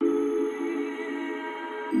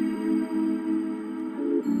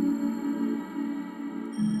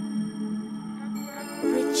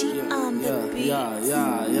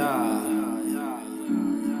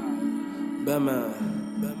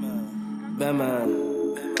BannMan.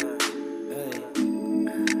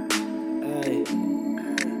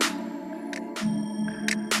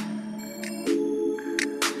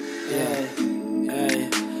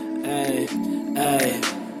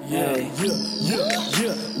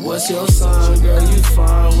 What's your sign, girl? You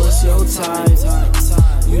fine. What's your type?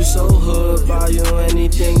 You so hood, buy you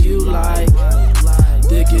anything you like.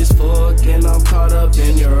 Dick is fuck and I'm caught up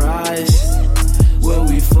in your eyes. When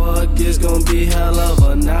we fuck, it's gon' be hell of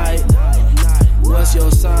a night. What's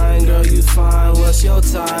your sign, girl? You fine. What's your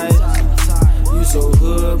type? You so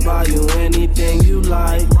hood, buy you anything you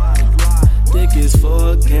like. Dick is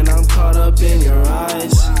fuck and I'm caught up in your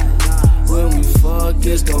eyes. When we fuck,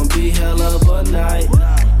 it's gon' be hell of a night.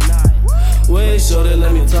 Wait, shorty,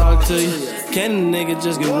 let me talk to you. Can a nigga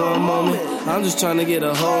just get one moment? I'm just tryna get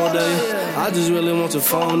a hold of you. I just really want your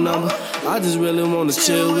phone number. I just really wanna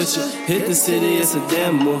chill with you. Hit the city, it's a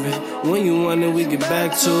damn movie. When you want it, we get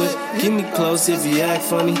back to it. Keep me close if you act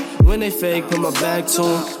funny. When they fake, put my back to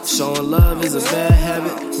them. Showing love is a bad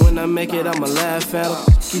habit. When I make it, I'ma laugh at them.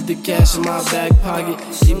 Keep the cash in my back pocket.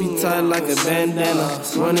 Keep me tight like a bandana.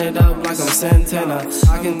 Run it up like I'm Santana.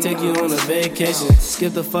 I can take you on a vacation.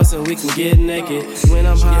 Skip the fuss and we can get naked. When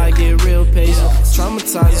I'm high, I get real patient.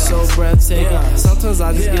 Traumatized, so breathtaking. Sometimes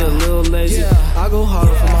I just get a little lazy. I go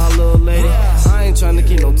harder for my little lady. I ain't tryna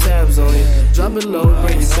keep no tabs on you. Drop it low,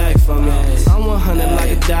 break it back for me. I'm 100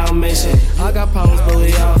 like a Dalmatian. I got problems, but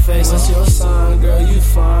we all face. What's your sign, girl? You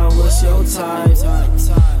fine. What's your type?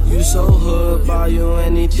 You so hood, buy you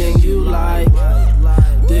anything you like.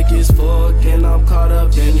 Dick is fuck and I'm caught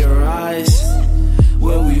up in your eyes.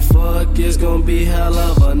 When we fuck, it's gon' be hell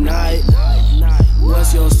of a night.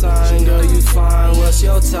 What's your sign, girl? You fine. What's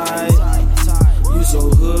your type? You so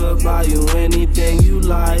hood, buy you anything you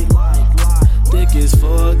like. Dick is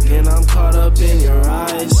fuck and I'm caught up in your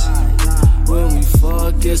eyes. When we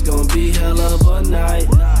fuck, it's gon' be hell of a night.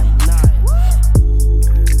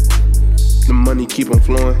 The money keep on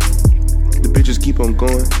flowing, the bitches keep on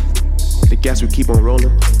going, the gas we keep on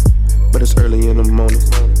rolling, but it's early in the morning.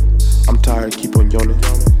 I'm tired, keep on yawning.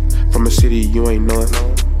 From a city you ain't knowing,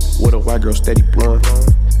 with a white girl steady blowing,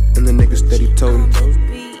 and the niggas steady toting,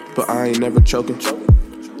 but I ain't never choking.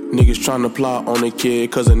 Niggas tryna plot on a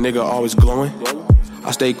kid, cause a nigga always glowing.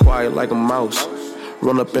 I stay quiet like a mouse,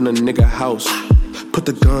 run up in a nigga house, put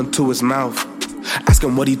the gun to his mouth, ask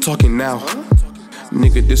him what he talking now.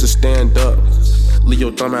 Nigga, this is stand up, leave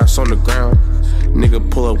your dumb ass on the ground. Nigga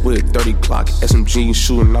pull up with a 30 Glock, SMG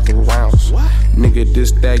shooting out the rounds. Nigga,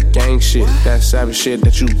 this that gang shit, that savage shit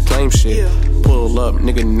that you claim shit. Pull up,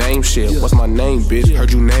 nigga, name shit. What's my name, bitch?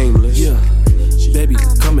 Heard you nameless. Baby,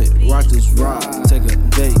 come and rock this ride, take a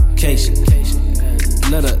vacation.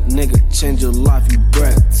 Let a nigga change your life, you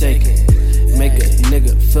breathtaking. Make a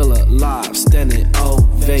nigga feel alive, standing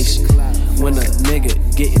ovation. When a nigga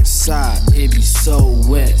get inside, it be so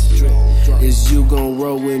wet. Is you gon'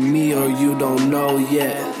 roll with me or you don't know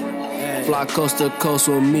yet? Fly coast to coast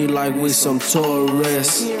with me like we some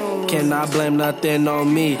tourists. Cannot blame nothing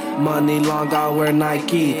on me. Money long, I wear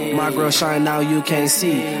Nike. My girl shine now, you can't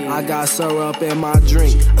see. I got syrup in my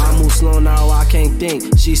drink. I move slow now, I can't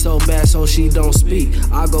think. She so bad, so she don't speak.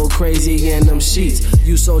 I go crazy in them sheets.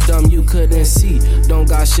 You so dumb, you couldn't see. Don't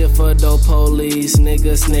got shit for the police.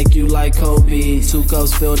 Nigga snake you like Kobe. 2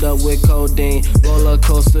 cups filled up with codeine. Roller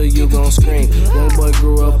coaster, you gon' scream. Young boy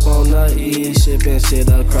grew up on the East, shipping shit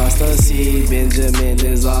across the sea. Benjamin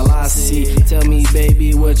is all I see. Tell me,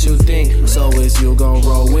 baby, what you think? So is you gon'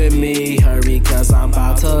 roll with me? Hurry, cause I'm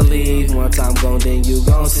about to leave. Once I'm gone, then you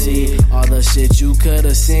gon' see all the shit you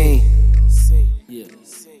could've seen.